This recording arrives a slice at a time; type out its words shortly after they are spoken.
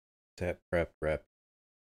Set, prep, rep,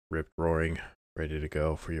 ripped, roaring, ready to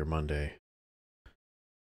go for your Monday.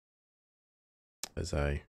 As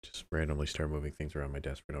I just randomly start moving things around my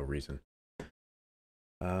desk for no reason.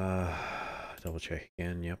 Uh, Double check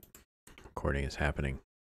again. Yep, recording is happening.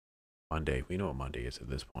 Monday. We know what Monday is at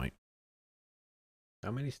this point. How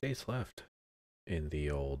many states left in the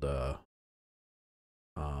old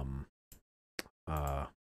um uh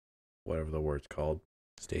whatever the word's called?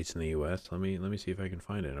 States in the U.S. Let me see if I can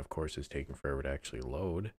find it. And of course, it's taking forever to actually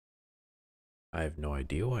load. I have no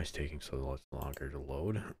idea why it's taking so much longer to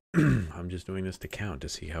load. I'm just doing this to count to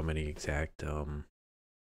see how many exact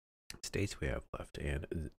states we have left,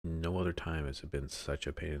 and no other time has it been such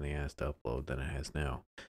a pain in the ass to upload than it has now.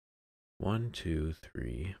 1, 2,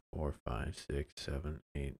 3, 4, 5, 6, 7,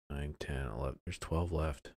 8, 9, 10, 11. There's 12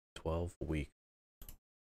 left. 12 weeks.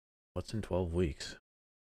 What's in 12 weeks?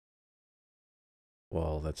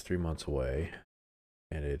 Well, that's 3 months away,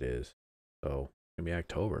 and it is. So, it's going to be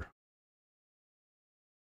October.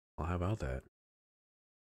 Well, how about that?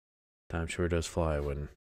 Time sure does fly when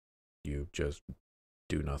you just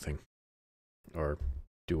do nothing. Or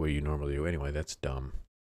do what you normally do. Anyway, that's dumb.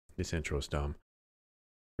 This intro is dumb.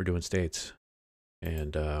 We're doing states.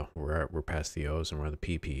 And we're past the O's and we're on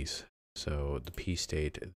the PPs. So the P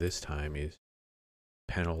state this time is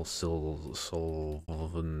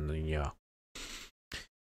Pennsylvania.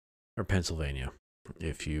 Or Pennsylvania,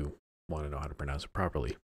 if you want to know how to pronounce it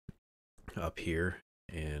properly. Up here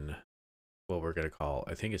in what we're going to call,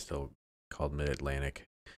 I think it's still called Mid-Atlantic.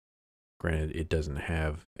 Granted, it doesn't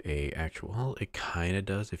have a actual, well, it kind of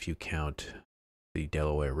does if you count the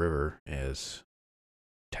Delaware River as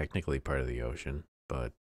technically part of the ocean,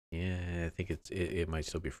 but yeah, I think it might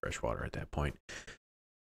still be freshwater at that point.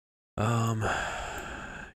 Yeah,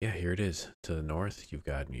 here it is. To the north, you've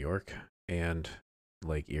got New York and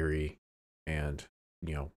Lake Erie and,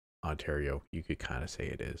 Ontario. You could kind of say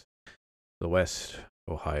it is. The west,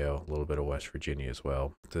 Ohio, a little bit of West Virginia as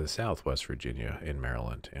well. To the south, West Virginia and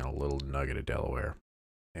Maryland, and a little nugget of Delaware.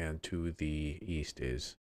 And to the east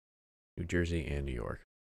is New Jersey and New York.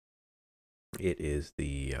 It is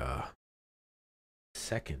the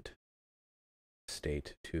second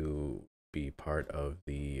state to be part of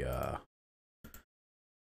the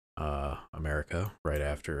America, right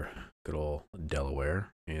after good old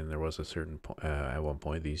Delaware. And there was a certain point, at one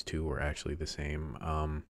point, these two were actually the same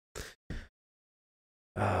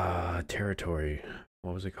territory.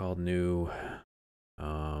 What was it called? New,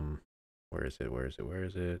 where is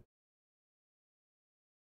it?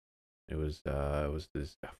 It was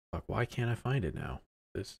this, fuck, why can't I find it now?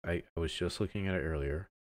 I was just looking at it earlier.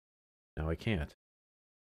 Now I can't.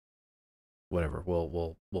 Whatever,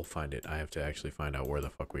 we'll find it. I have to actually find out where the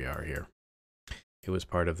fuck we are here. It was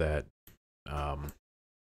part of that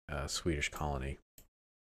Swedish colony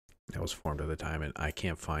that was formed at the time, and I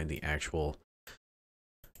can't find the actual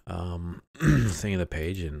thing in the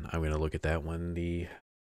page, and I'm gonna look at that when the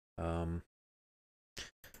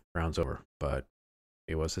round's over. But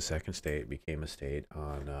it was the second state, became a state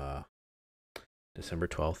on December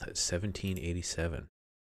 12th, 1787.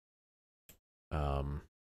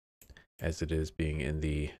 As it is being in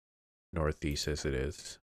the Northeast, as it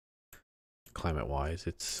is climate wise,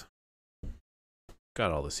 it's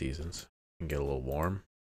got all the seasons. It can get a little warm,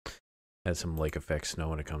 has some lake effect snow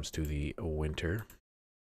when it comes to the winter,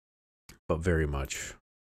 but very much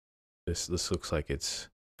this looks like it's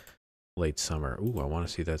late summer. Ooh, I want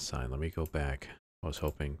to see that sign. Let me go back. I was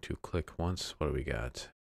hoping to click once. What do we got?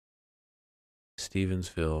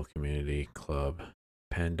 Stevensville Community Club.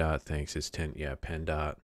 PennDOT thinks it's 10. Yeah,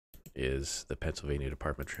 PennDOT is the Pennsylvania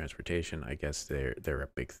Department of Transportation. I guess they're a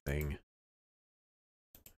big thing,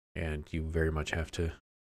 and you very much have to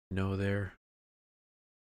know their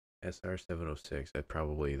SR 706.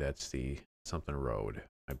 That's the something road,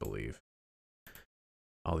 I believe.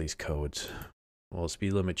 All these codes. Well,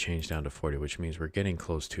 speed limit changed down to 40, which means we're getting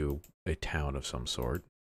close to a town of some sort,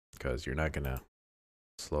 because you're not gonna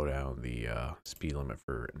slow down the speed limit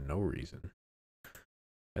for no reason.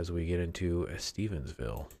 As we get into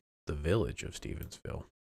Stevensville, the village of Stevensville,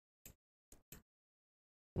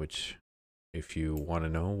 which, if you want to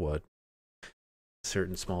know what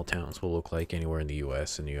certain small towns will look like anywhere in the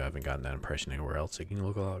U.S. and you haven't gotten that impression anywhere else, it can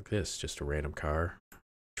look like this: just a random car,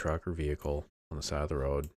 truck, or vehicle on the side of the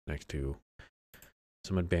road next to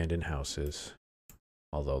some abandoned houses.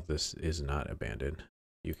 Although this is not abandoned,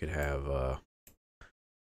 you could have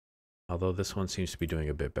although this one seems to be doing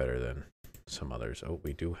a bit better than some others. Oh,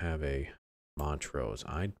 we do have a Montrose.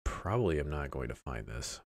 I probably am not going to find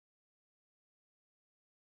this.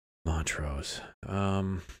 Montrose.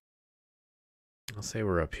 I'll say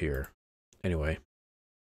we're up here. Anyway,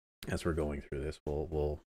 as we're going through this,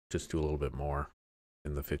 we'll just do a little bit more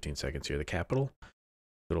in the 15 seconds here. The capital,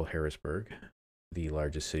 little Harrisburg. The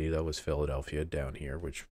largest city, though, was Philadelphia down here,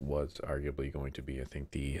 which was arguably going to be, I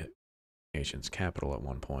think, the nation's capital at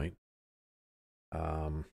one point.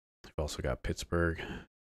 We've also got Pittsburgh,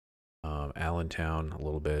 Allentown, a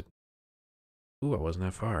little bit. Ooh, I wasn't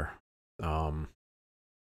that far.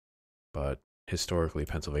 But historically,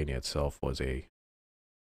 Pennsylvania itself was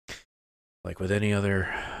like with any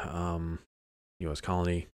other U.S.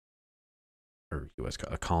 colony, or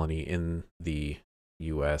a colony in the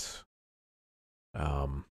U.S.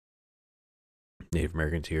 Native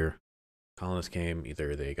Americans here. Colonists came,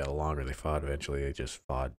 either they got along or they fought. Eventually, they just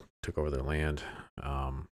fought, took over their land.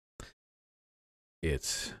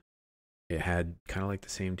 It had kind of like the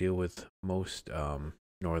same deal with most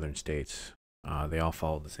northern states. They all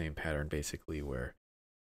followed the same pattern, basically, where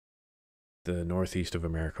the northeast of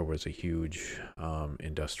America was a huge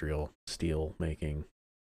industrial steel making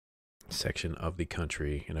section of the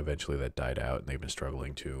country, and eventually that died out, and they've been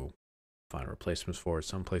struggling to find replacements for it.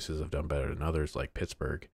 Some places have done better than others, like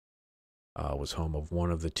Pittsburgh was home of one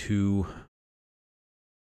of the two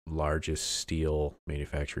largest steel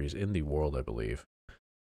manufacturers in the world, I believe.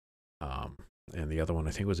 And the other one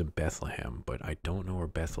I think was in Bethlehem, but I don't know where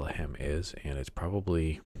Bethlehem is, and it's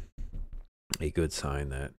probably a good sign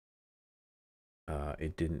that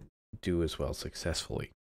it didn't do as well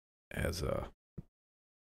successfully as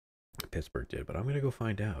Pittsburgh did. But I'm going to go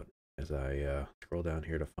find out as I scroll down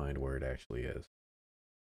here to find where it actually is,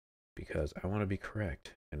 because I want to be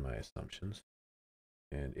correct in my assumptions.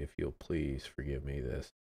 And if you'll please forgive me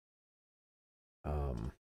this.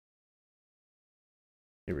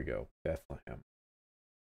 Here we go, Bethlehem.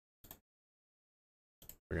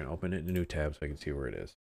 We're going to open it in a new tab so I can see where it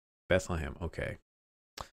is. Bethlehem, okay.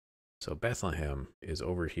 So Bethlehem is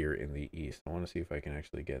over here in the east. I want to see if I can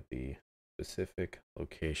actually get the specific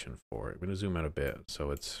location for it. I'm going to zoom out a bit.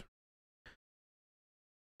 So it's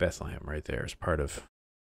Bethlehem right there. It's part of,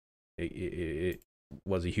 it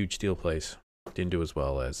was a huge steel place. Didn't do as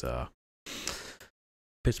well as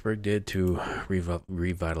Pittsburgh did to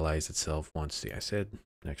revitalize itself once I said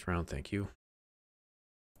next round, thank you.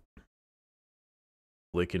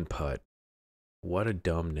 Lick and Putt. What a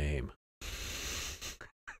dumb name.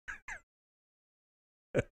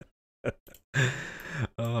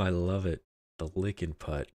 Oh, I love it. The Lick and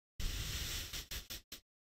Putt.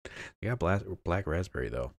 You got black raspberry,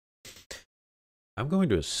 though. I'm going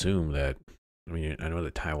to assume that, I mean, I know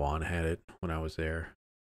that Taiwan had it when I was there,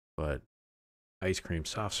 but ice cream,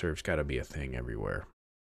 soft serve's got to be a thing everywhere.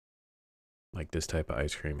 Like this type of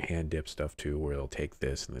ice cream, hand dip stuff too, where they'll take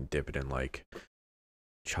this and then dip it in like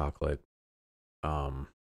chocolate,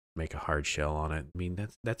 make a hard shell on it. I mean,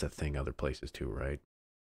 that's a thing other places too, right?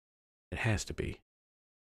 It has to be.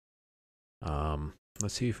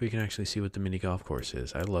 Let's see if we can actually see what the mini golf course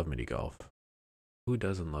is. I love mini golf. Who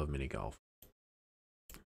doesn't love mini golf?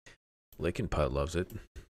 Lick and Putt loves it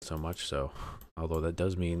so much so. Although that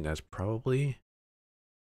does mean that's probably,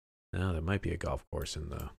 no, there might be a golf course in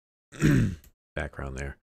the background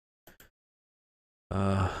there.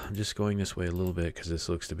 I'm just going this way a little bit because this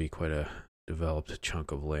looks to be quite a developed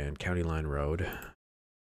chunk of land. County Line Road.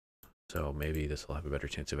 So maybe this will have a better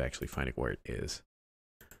chance of actually finding where it is.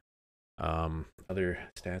 Other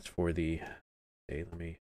stats for the state. Let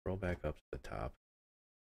me scroll back up to the top.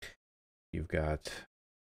 You've got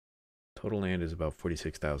total land is about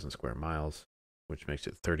 46,000 square miles, which makes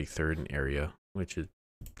it 33rd in area, which is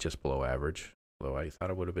just below average. Although I thought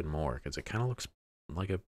it would have been more because it kind of looks like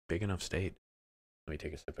a big enough state. Let me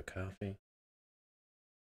take a sip of coffee.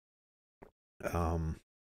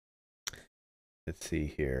 Let's see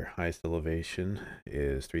here. Highest elevation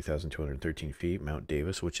is 3,213 feet, Mount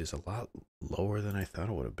Davis, which is a lot lower than I thought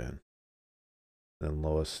it would have been. Then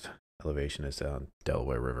lowest elevation is on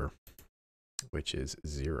Delaware River, which is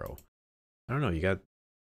 0. I don't know. You got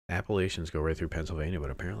Appalachians go right through Pennsylvania, but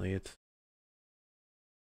apparently it's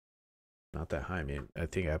not that high. I mean, I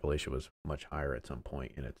think Appalachia was much higher at some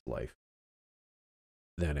point in its life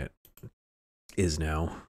than it is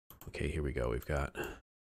now. Okay, here we go. We've got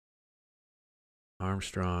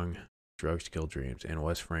Armstrong, Drugs Kill Dreams, and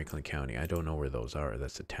West Franklin County. I don't know where those are.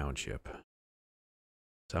 That's a township.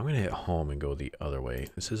 So I'm going to hit home and go the other way.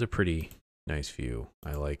 This is a pretty nice view.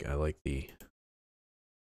 I like the...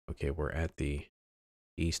 Okay, we're at the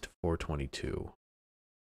East 422.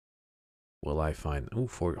 Will I find... Oh,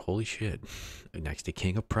 holy shit. Next to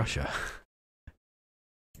King of Prussia.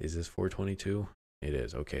 Is this 422? It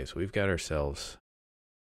is. Okay, so we've got ourselves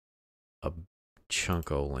a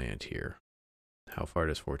chunk of land here. How far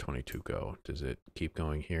does 422 go? Does it keep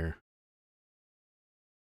going here?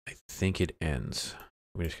 I think it ends.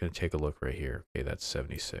 We're just going to take a look right here. Okay, that's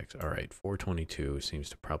 76. All right, 422 seems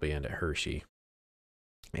to probably end at Hershey.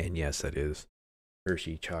 And yes, that is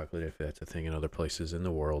Hershey chocolate, if that's a thing in other places in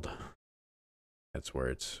the world. That's where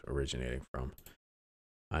it's originating from.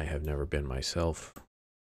 I have never been myself.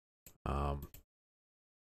 I'll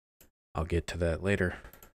get to that later.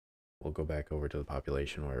 We'll go back over to the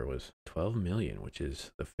population where it was 12 million, which is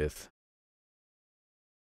the fifth.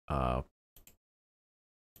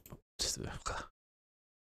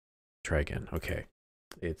 Try again. Okay,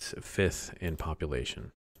 it's fifth in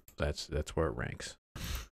population. That's where it ranks.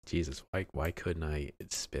 Jesus, why couldn't I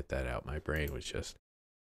spit that out? My brain was just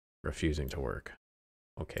refusing to work.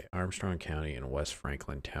 Okay, Armstrong County and West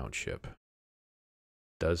Franklin Township.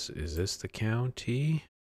 Is this the county?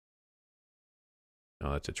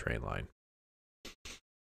 No, that's a train line.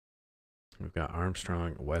 We've got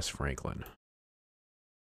Armstrong, West Franklin.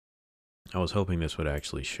 I was hoping this would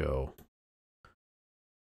actually show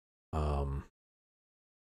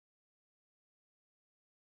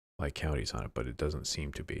like counties on it, but it doesn't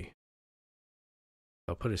seem to be.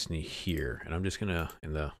 I'll put us here, and I'm just gonna,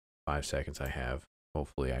 in the 5 seconds I have,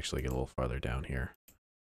 hopefully actually get a little farther down here.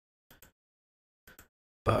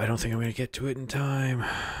 But I don't think I'm gonna get to it in time.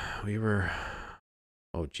 We were,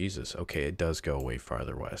 oh Jesus, okay, it does go way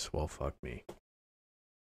farther west. Well, fuck me.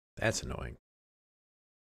 That's annoying.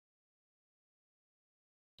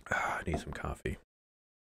 I need some coffee.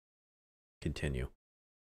 Continue.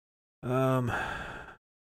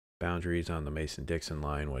 Boundaries on the Mason-Dixon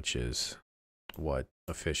line, which is what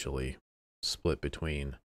officially split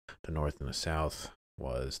between the North and the South,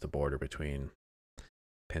 was the border between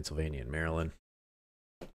Pennsylvania and Maryland.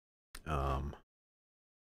 Blah,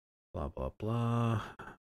 blah, blah.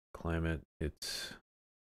 Climate, it's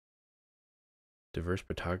diverse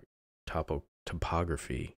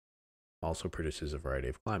topography also produces a variety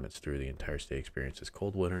of climates. Through the entire state experiences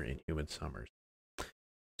cold winter and humid summers.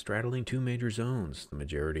 Straddling two major zones, the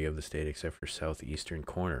majority of the state except for southeastern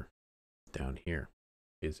corner down here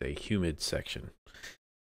is a humid section.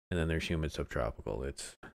 And then there's humid subtropical.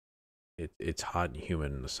 It's hot and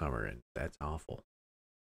humid in the summer, and that's awful.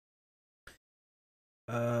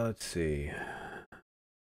 Let's see.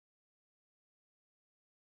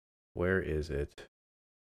 Where is it?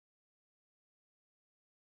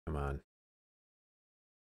 Come on.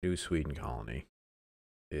 New Sweden colony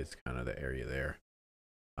is kind of the area there.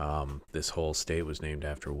 This whole state was named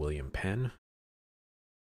after William Penn,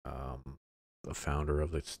 the founder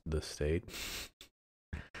of the state.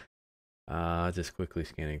 Just quickly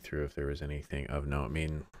scanning through if there was anything of note. I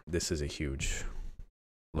mean, this is a huge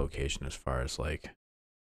location as far as like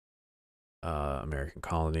American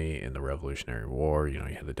colony in the Revolutionary War. You know,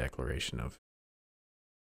 you had the Declaration of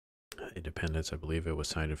Independence. I believe it was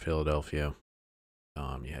signed in Philadelphia.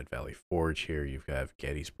 You had Valley Forge here. You've got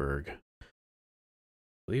Gettysburg. I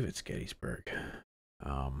believe it's Gettysburg.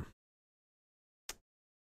 None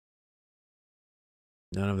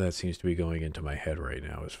of that seems to be going into my head right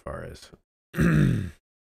now as far as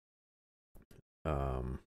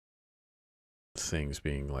things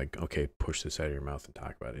being like, okay, push this out of your mouth and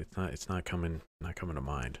talk about it. It's not coming to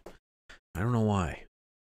mind. I don't know why.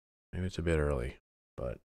 Maybe it's a bit early,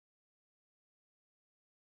 but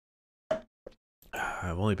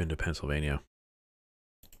I've only been to Pennsylvania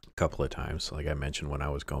a couple of times. Like I mentioned, when I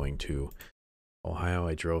was going to Ohio,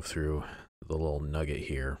 I drove through the little nugget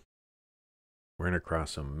here. We're going to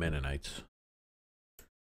cross some Mennonites.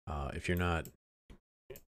 If you're not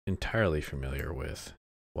entirely familiar with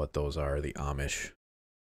what those are, the Amish,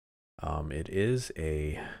 it is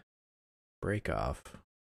a breakoff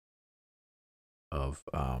of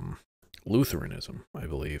Lutheranism, I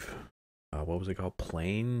believe. What was it called?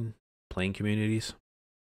 Plain communities.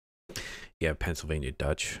 You have Pennsylvania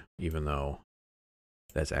Dutch, even though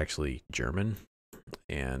that's actually German.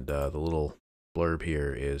 And the little blurb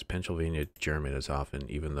here is Pennsylvania German is often,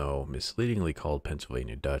 even though misleadingly called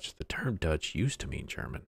Pennsylvania Dutch, the term Dutch used to mean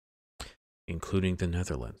German, including the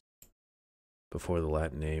Netherlands, before the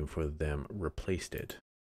Latin name for them replaced it,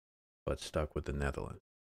 but stuck with the Netherlands.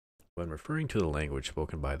 When referring to the language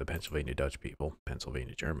spoken by the Pennsylvania Dutch people,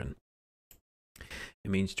 Pennsylvania German, it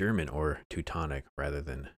means German or Teutonic rather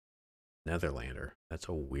than Netherlander. That's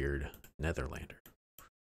a weird Netherlander.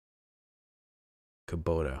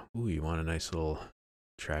 Kubota. Ooh, you want a nice little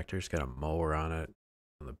tractor? It's got a mower on it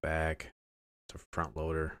on the back. It's a front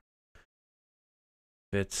loader.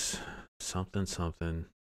 Fits something.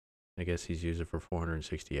 I guess he's used it for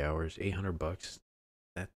 460 hours. $800.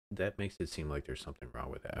 That makes it seem like there's something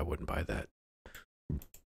wrong with that. I wouldn't buy that.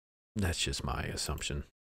 That's just my assumption.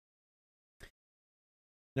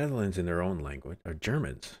 Netherlands in their own language are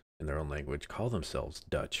Germans in their own language, call themselves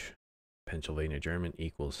Dutch. Pennsylvania German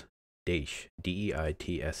equals Deutsch,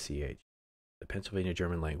 D-E-I-T-S-C-H. The Pennsylvania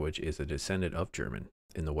German language is a descendant of German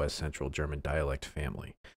in the West Central German dialect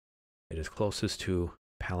family. It is closest to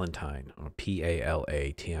Palatine, or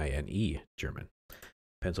P-A-L-A-T-I-N-E German.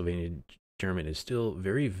 Pennsylvania German is still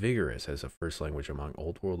very vigorous as a first language among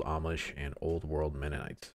Old World Amish and Old World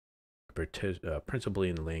Mennonites, principally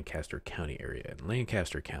in the Lancaster County area. And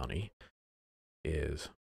Lancaster County is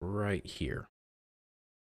right here.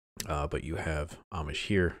 But you have Amish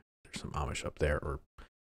here. There's some Amish up there, or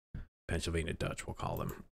Pennsylvania Dutch, we'll call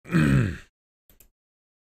them.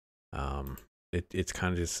 It's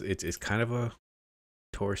kind of just it's kind of a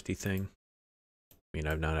touristy thing. I mean,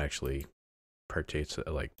 I've not actually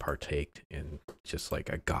partaked in just like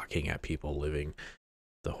a gawking at people living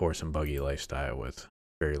the horse and buggy lifestyle with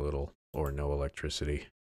very little or no electricity.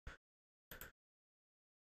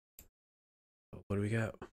 What do we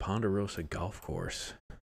got? Ponderosa Golf Course.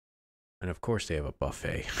 And of course they have a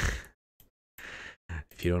buffet.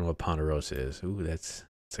 If you don't know what Ponderosa is, ooh, it's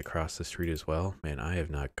across the street as well. Man, I have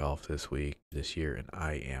not golfed this year, and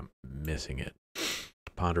I am missing it.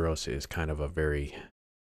 Ponderosa is kind of a very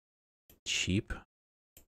cheap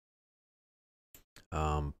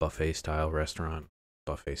buffet style restaurant.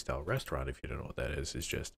 Buffet style restaurant, if you don't know what that is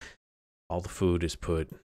just all the food is put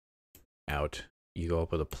out. You go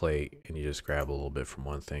up with a plate and you just grab a little bit from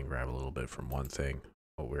one thing, grab a little bit from one thing.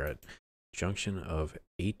 Oh, we're at junction of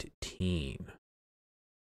 18.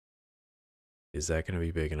 Is that going to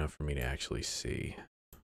be big enough for me to actually see?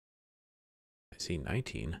 I see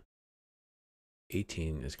 19.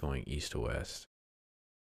 18 is going east to west.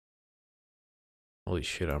 Holy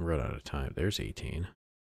shit, I'm running out of time. There's 18.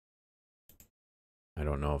 I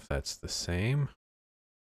don't know if that's the same.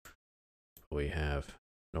 We have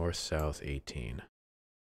north-south 18.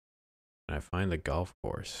 Can I find the golf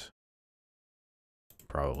course?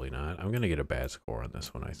 Probably not. I'm going to get a bad score on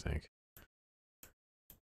this one, I think.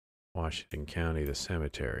 Washington County, the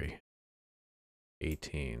cemetery.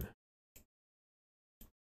 18.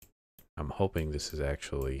 I'm hoping this is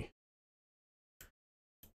actually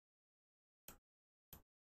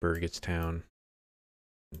Burgettstown,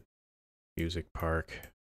 Music Park,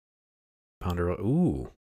 Ponderosa.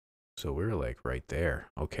 Ooh, so we're like right there.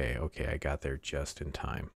 Okay, I got there just in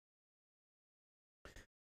time.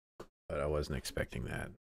 But I wasn't expecting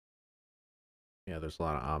that. Yeah, there's a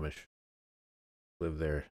lot of Amish live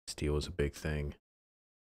there. Steel was a big thing.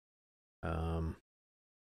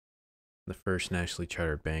 The first nationally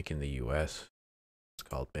chartered bank in the U.S. It's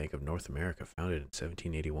called Bank of North America, founded in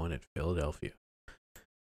 1781 at Philadelphia.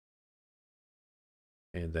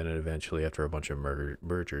 And then it eventually, after a bunch of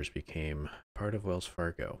mergers, became part of Wells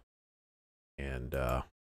Fargo. And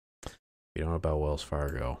if you don't know about Wells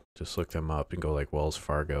Fargo, just look them up and go like Wells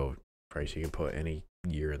Fargo price. You can put any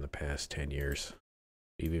year in the past 10 years,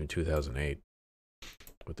 even 2008,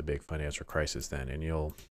 with the big financial crisis then,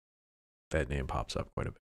 and that name pops up quite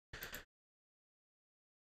a bit.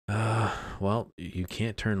 Well, you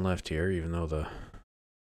can't turn left here, even though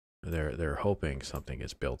they're hoping something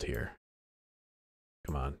gets built here.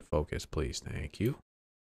 Come on, focus, please. Thank you.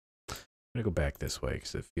 I'm gonna go back this way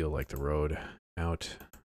because I feel like the road out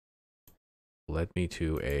led me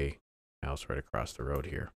to a house right across the road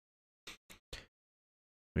here.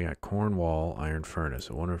 We got corn wall, iron furnace.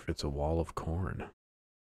 I wonder if it's a wall of corn.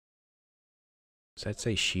 Does that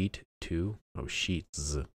say sheet too? Oh,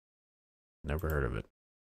 sheets. Never heard of it.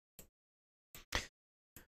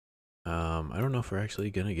 I don't know if we're actually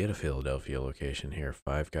gonna get a Philadelphia location here.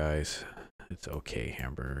 Five Guys. It's okay,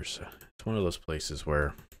 hamburgers. It's one of those places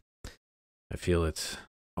where I feel it's,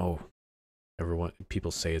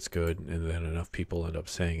 people say it's good, and then enough people end up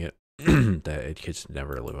saying it that it could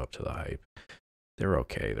never live up to the hype. They're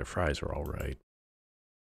okay. Their fries are all right.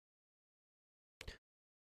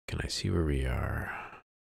 Can I see where we are?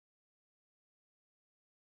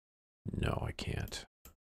 No, I can't.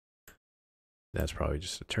 That's probably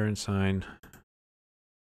just a turn sign.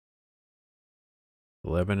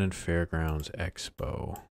 Lebanon Fairgrounds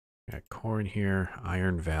Expo. Got corn here.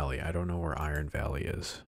 Iron Valley. I don't know where Iron Valley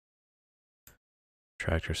is.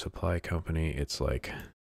 Tractor Supply Company. It's like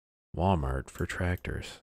Walmart for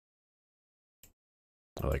tractors.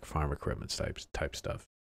 Or like farm equipment type stuff.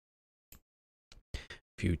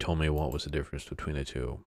 If you told me what was the difference between the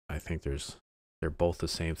two, I think they're both the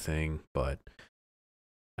same thing, but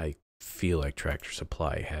I feel like Tractor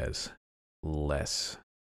Supply has less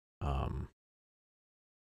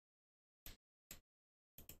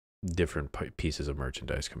different pieces of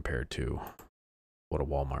merchandise compared to what a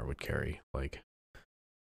Walmart would carry. Like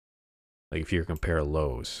if you compare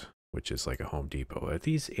Lowe's which is like a Home Depot. Are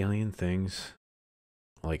these alien things?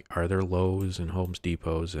 Like, are there Lowe's and Home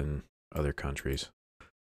Depots in other countries?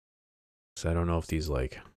 So I don't know if these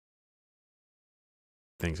like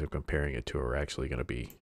things I'm comparing it to are actually going to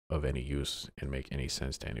be of any use and make any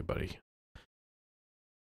sense to anybody.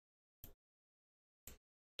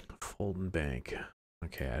 Fulton Bank.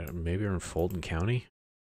 Okay, maybe we're in Fulton County?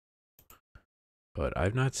 But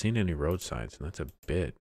I've not seen any road signs, and that's a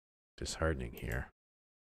bit disheartening here.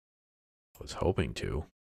 I was hoping to.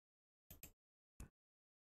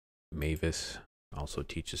 Mavis also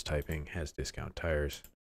teaches typing, has discount tires.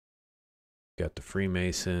 Got the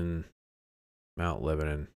Freemason, Mount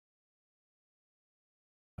Lebanon.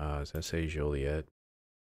 Does that say Joliet?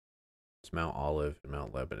 It's Mount Olive and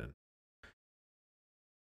Mount Lebanon.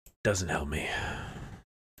 Doesn't help me.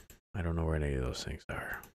 I don't know where any of those things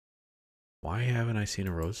are. Why haven't I seen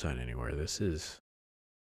a road sign anywhere? This is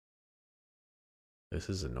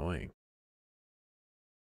annoying.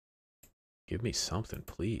 Give me something,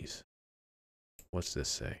 please. What's this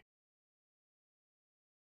say?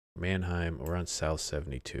 Mannheim, we're on South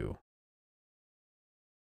 72.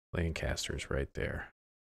 Lancaster's right there.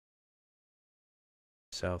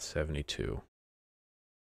 South 72.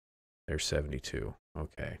 There's 72.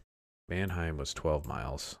 Okay. Mannheim was 12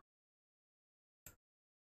 miles.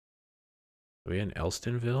 Are we in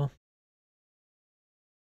Elstonville?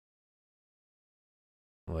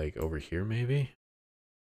 Like over here, maybe?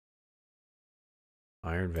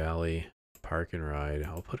 Iron Valley, Park and Ride.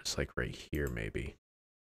 I'll put us like right here, maybe.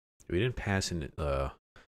 We didn't pass in,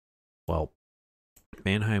 well,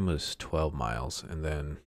 Mannheim was 12 miles, and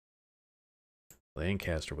then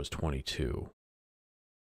Lancaster was 22.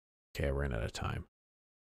 Okay, I ran out of time.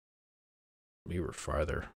 We were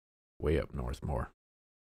farther, way up north more.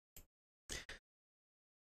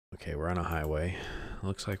 Okay, we're on a highway.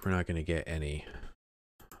 Looks like we're not going to get any,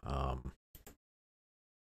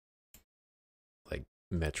 like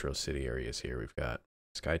metro city areas here. We've got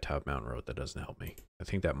Skytop Mountain Road. That doesn't help me. I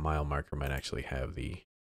think that mile marker might actually have the...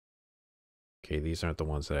 Okay, these aren't the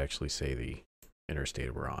ones that actually say the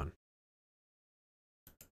interstate we're on.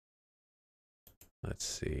 Let's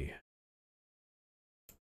see.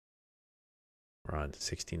 We're on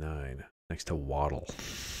 69, next to Waddle.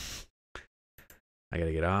 I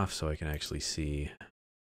gotta get off so I can actually see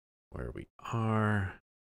where we are.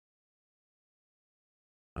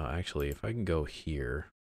 Actually, if I can go here,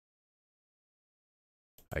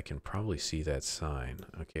 I can probably see that sign.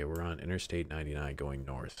 Okay, we're on Interstate 99 going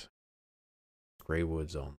north. Gray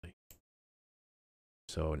Woods only.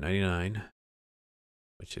 So 99,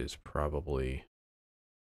 which is probably...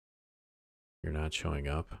 You're not showing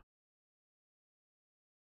up.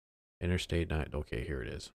 Interstate 9. Okay, here it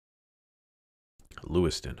is.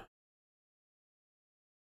 Lewiston.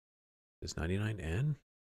 Does 99 end?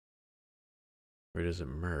 Where does it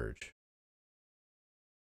merge?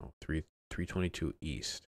 Oh, 322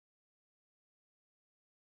 east.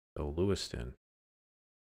 So Lewiston.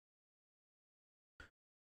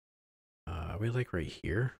 Are we like right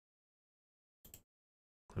here?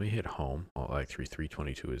 Let me hit home. Oh, like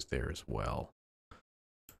 322 is there as well.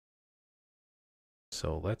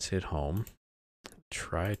 So let's hit home.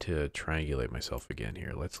 Try to triangulate myself again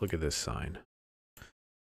here. Let's look at this sign.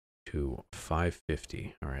 To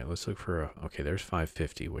 550. All right, let's look for a... Okay, there's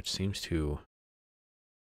 550, which seems to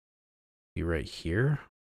be right here.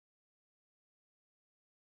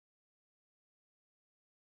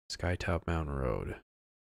 Skytop Mountain Road.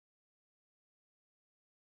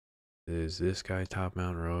 Is this Skytop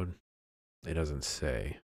Mountain Road? It doesn't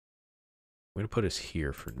say. I'm going to put us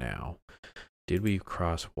here for now. Did we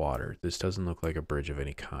cross water? This doesn't look like a bridge of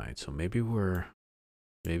any kind, so maybe we're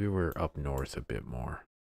up north a bit more.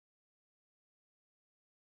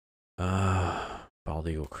 Bald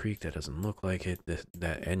Eagle Creek, that doesn't look like it.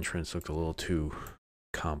 That entrance looked a little too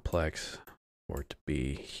complex for it to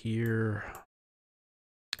be here.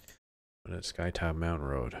 But it's Skytop Mountain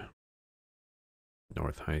Road.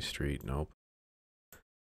 North High Street, nope.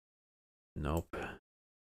 Nope.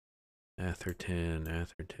 Atherton.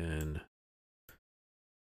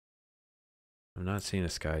 I'm not seeing a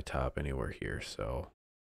Skytop anywhere here, so...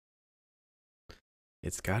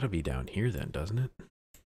 It's gotta be down here then, doesn't it?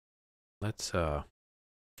 Let's, hone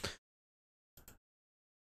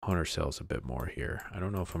ourselves a bit more here. I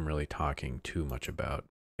don't know if I'm really talking too much about...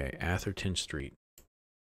 Okay, Atherton Street.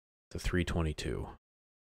 The 322.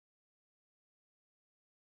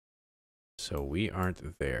 So we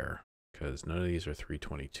aren't there, because none of these are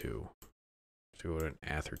 322. So go to an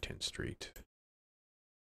Atherton Street.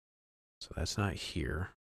 So that's not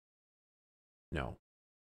here. No.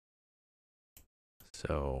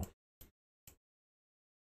 So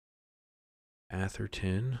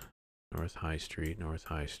Atherton, North High Street, North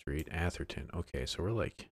High Street, Atherton. Okay, so we're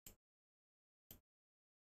like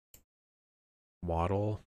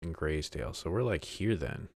Waddle and Graysdale. So we're like here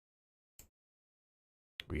then.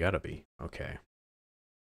 We gotta be. Okay.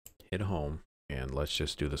 Hit home and let's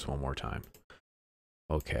just do this one more time.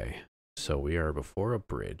 Okay. So we are before a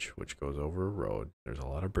bridge which goes over a road. There's a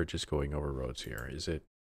lot of bridges going over roads here.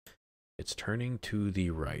 It's turning to the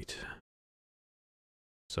right.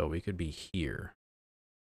 So we could be here.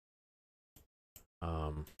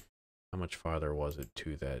 How much farther was it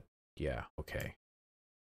to that? Yeah, okay.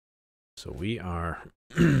 So we are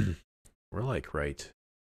we're like right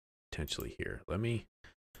potentially here. Is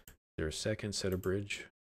there a second set of bridge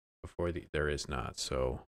before there is not.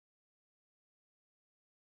 So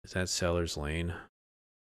is that Sellers Lane?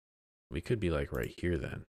 We could be like right here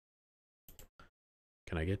then.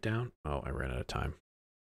 Can I get down? Oh, I ran out of time.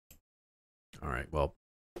 All right, well,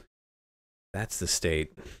 that's the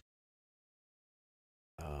state.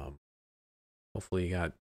 Hopefully you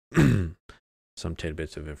got some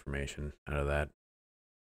tidbits of information out of that.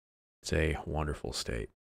 It's a wonderful state.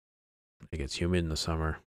 It gets humid in the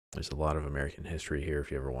summer. There's a lot of American history here if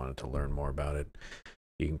you ever wanted to learn more about it.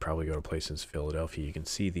 You can probably go to places in Philadelphia. You can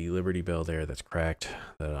see the Liberty Bell there that's cracked.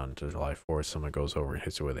 That on July 4th, someone goes over and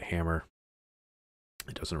hits it with a hammer.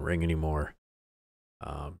 It doesn't ring anymore.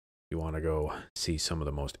 You want to go see some of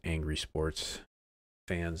the most angry sports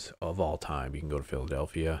fans of all time. You can go to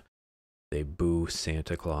Philadelphia. They boo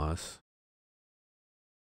Santa Claus.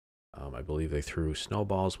 I believe they threw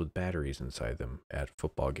snowballs with batteries inside them at a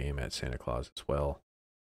football game at Santa Claus as well.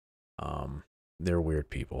 They're weird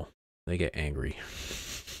people. They get angry.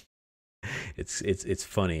 It's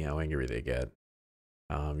funny how angry they get.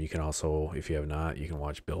 You can also, if you have not, you can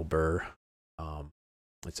watch Bill Burr.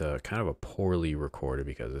 It's a kind of a poorly recorded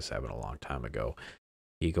because this happened a long time ago.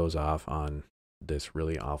 He goes off on this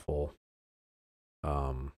really awful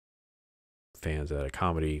fans at a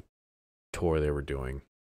comedy tour they were doing,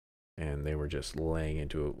 and they were just laying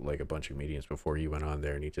into like a bunch of comedians before he went on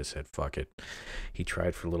there, and he just said fuck it. He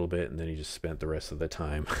tried for a little bit and then he just spent the rest of the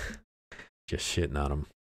time just shitting on them.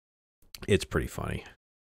 It's pretty funny.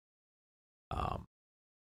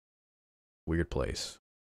 Weird place.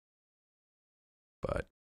 But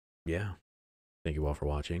yeah, thank you all for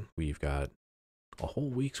watching. We've got a whole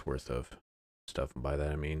week's worth of stuff, and by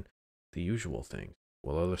that I mean the usual things.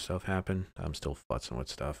 Will other stuff happen? I'm still futzing with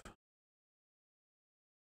stuff.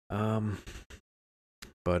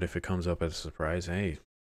 But if it comes up as a surprise, hey,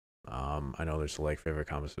 I know there's a like, favorite,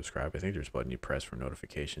 comment, subscribe. I think there's a button you press for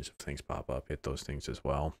notifications if things pop up. Hit those things as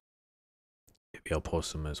well. Maybe I'll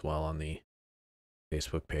post them as well on the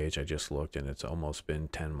Facebook page. I just looked and it's almost been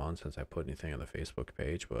 10 months since I put anything on the Facebook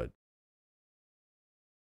page, but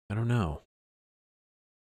I don't know.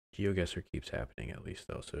 Geoguessr keeps happening at least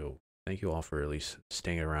though, so thank you all for at least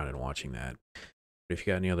staying around and watching that. But if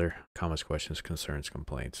you got any other comments, questions, concerns,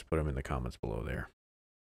 complaints, put them in the comments below there.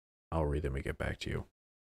 I'll read them and get back to you.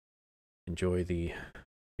 Enjoy the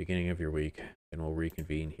beginning of your week, and we'll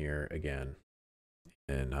reconvene here again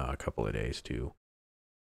in a couple of days to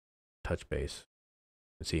touch base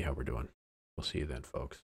and see how we're doing. We'll see you then,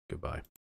 folks. Goodbye.